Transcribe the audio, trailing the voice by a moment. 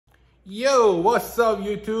Yo, what's up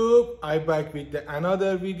YouTube? I'm back with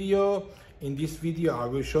another video. In this video I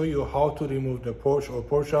will show you how to remove the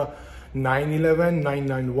Porsche 911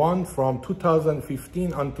 991 from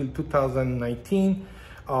 2015 until 2019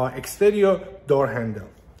 exterior door handle.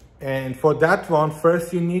 And for that one,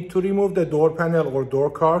 first you need to remove the door panel or door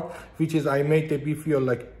card, which is I made the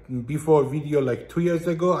before video like 2 years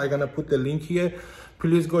ago. I'm gonna put the link here.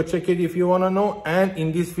 Please go check it if you wanna know. And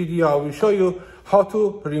in this video I will show you how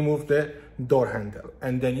to remove the door handle.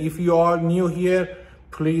 And then if you are new here,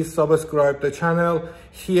 please subscribe the channel.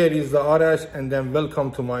 Here is the Arash, and then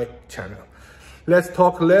welcome to my channel. Let's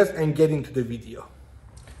talk less and get into the video.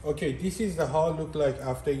 Okay, this is how it look like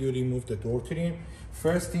after you remove the door trim.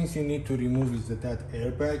 First things you need to remove is that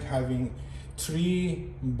airbag having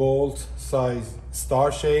 3 bolt size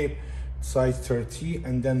star shape, size 30,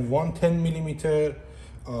 and then 110mm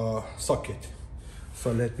socket.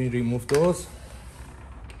 So let me remove those.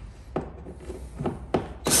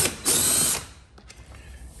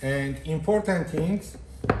 And important things,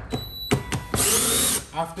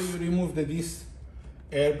 after you remove this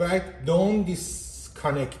airbag, don't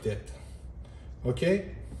disconnect it,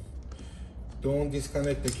 okay? Don't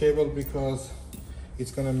disconnect the cable because it's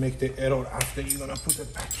gonna make the error after you're gonna put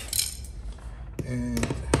it back. And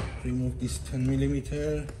remove this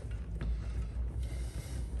 10mm.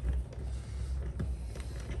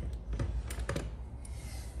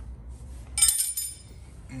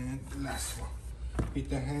 And the last one. With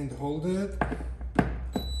the hand, hold it.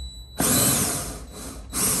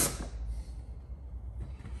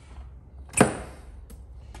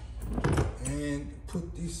 And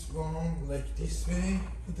put this one like this way,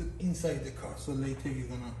 put it inside the car. So later you're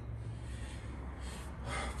gonna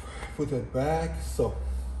put it back, so.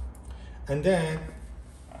 And then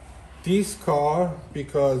this car,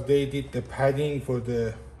 because they did the padding for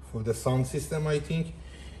the sound system, I think,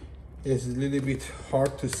 is a little bit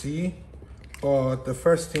hard to see. But the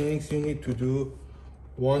first things you need to do,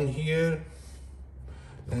 one here,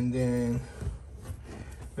 and then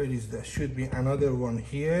where is that? Should be another one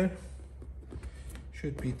here.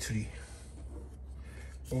 Should be 3.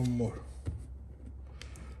 One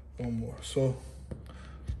more. So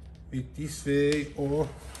with this way or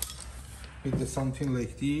with something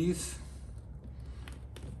like this,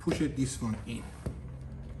 push this one in.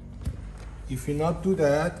 If you not do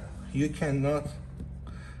that, you cannot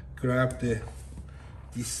grab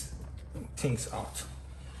these things out.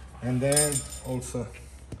 And then also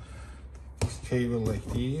this cable like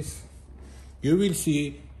this, you will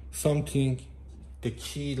see something, the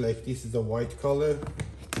key like this is the white color,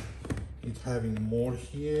 it's having more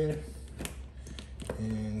here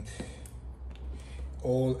and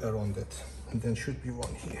all around it, and then should be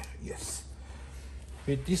one here. Yes,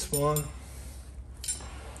 with this one,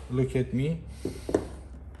 look at me,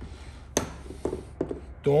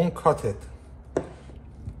 don't cut it.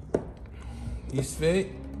 This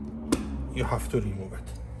way, you have to remove it.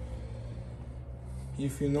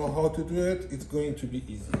 If you know how to do it, it's going to be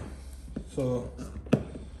easy. So,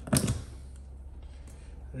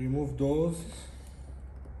 remove those.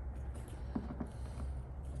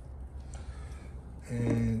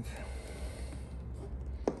 And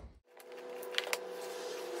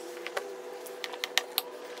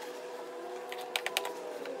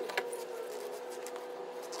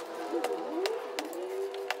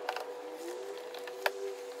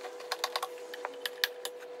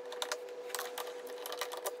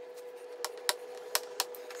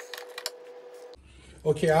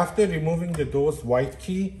okay, after removing those white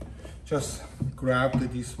key, just grab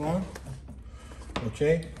this one,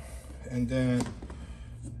 okay, and then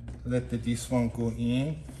let this one go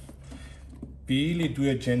in. Really do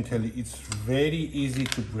it gently. It's very easy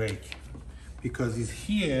to break because it's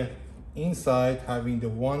here inside having the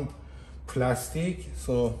one plastic.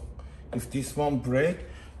 So if this one break,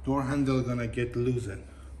 door handle gonna get loosened.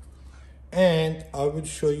 And I will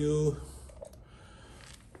show you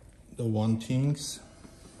the one things.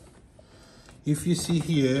 If you see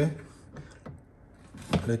here,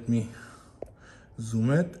 let me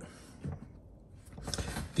zoom it.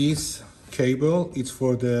 This cable is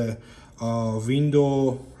for the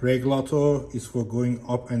window regulator, is for going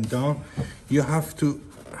up and down. You have to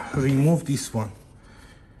remove this one.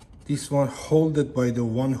 This one hold it by the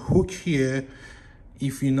one hook here.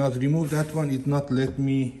 If you not remove that one, it not let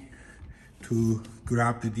me to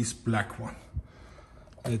grab this black one.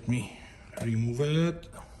 Let me remove it.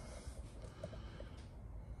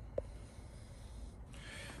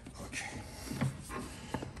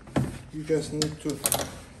 You just need to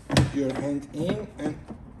put your hand in and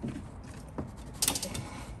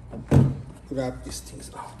grab these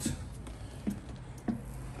things out.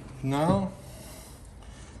 Now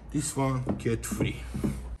this one get free.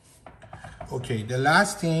 Okay, the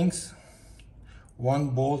last things, one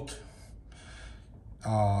bolt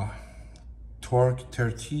torque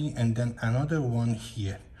 30 and then another one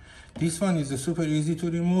here. This one is super easy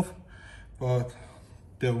to remove, but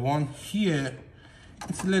the one here,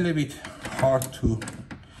 it's a little bit hard to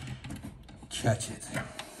catch it.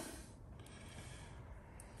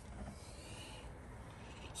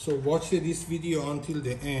 So watch this video until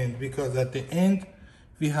the end, because at the end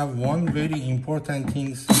we have one very important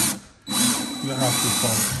things you have to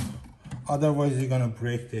follow. Otherwise you're gonna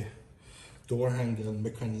break the door handle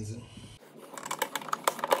mechanism.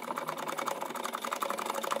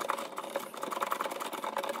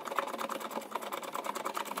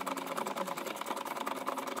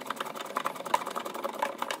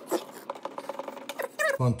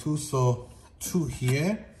 One, two, so two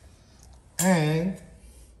here, and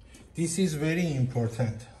this is very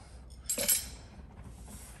important.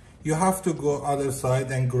 You have to go other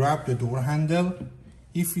side and grab the door handle.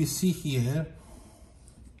 If you see here,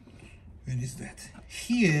 where is that?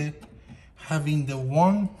 Here, having the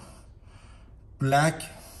one black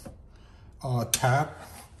tab.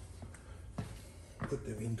 Put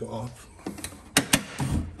the window up.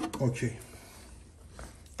 Okay.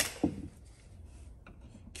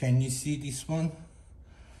 Can you see this one?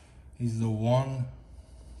 Is the one,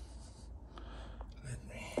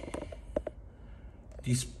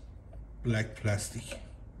 this black plastic.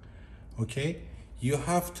 Okay, you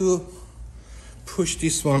have to push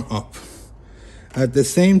this one up. At the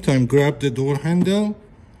same time, grab the door handle.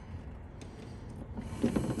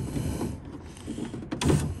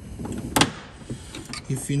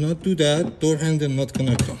 If you not do that, door handle not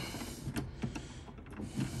gonna come.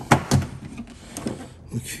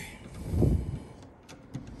 Okay.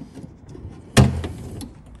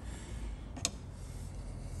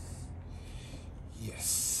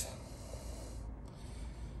 Yes.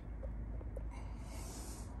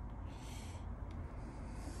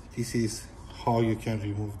 This is how you can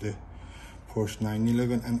remove the Porsche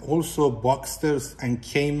 911, and also Boxsters and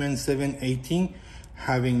Cayman 718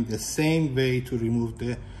 having the same way to remove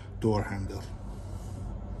the door handle.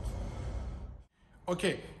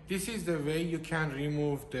 Okay, this is the way you can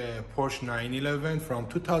remove the Porsche 911 from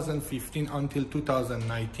 2015 until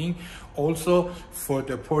 2019. Also for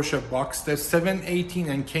the Porsche Boxster 718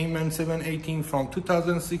 and Cayman 718 from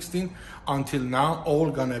 2016 until now,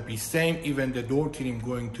 all gonna be same. Even the door trim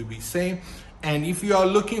going to be same. And if you are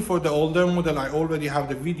looking for the older model, I already have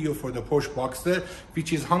the video for the Porsche Boxster,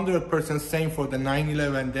 which is 100% same for the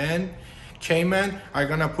 911 then Cayman. I'm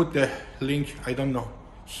gonna put the link, I don't know,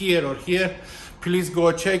 here or here. Please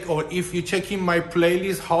go check, or if you check in my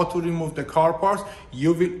playlist how to remove the car parts,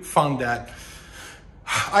 you will find that.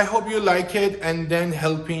 I hope you like it, and then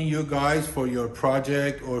helping you guys for your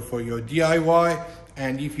project or for your DIY.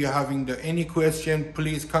 And if you're having any question,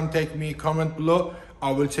 please contact me, comment below. I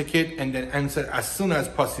will check it and then answer as soon as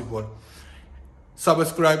possible.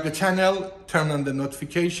 Subscribe the channel, turn on the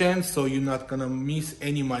notifications so you're not gonna miss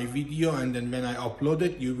any of my video, and then when I upload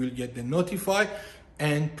it, you will get the notify.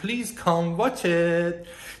 And please come watch it.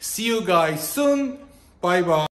 See you guys soon. Bye bye.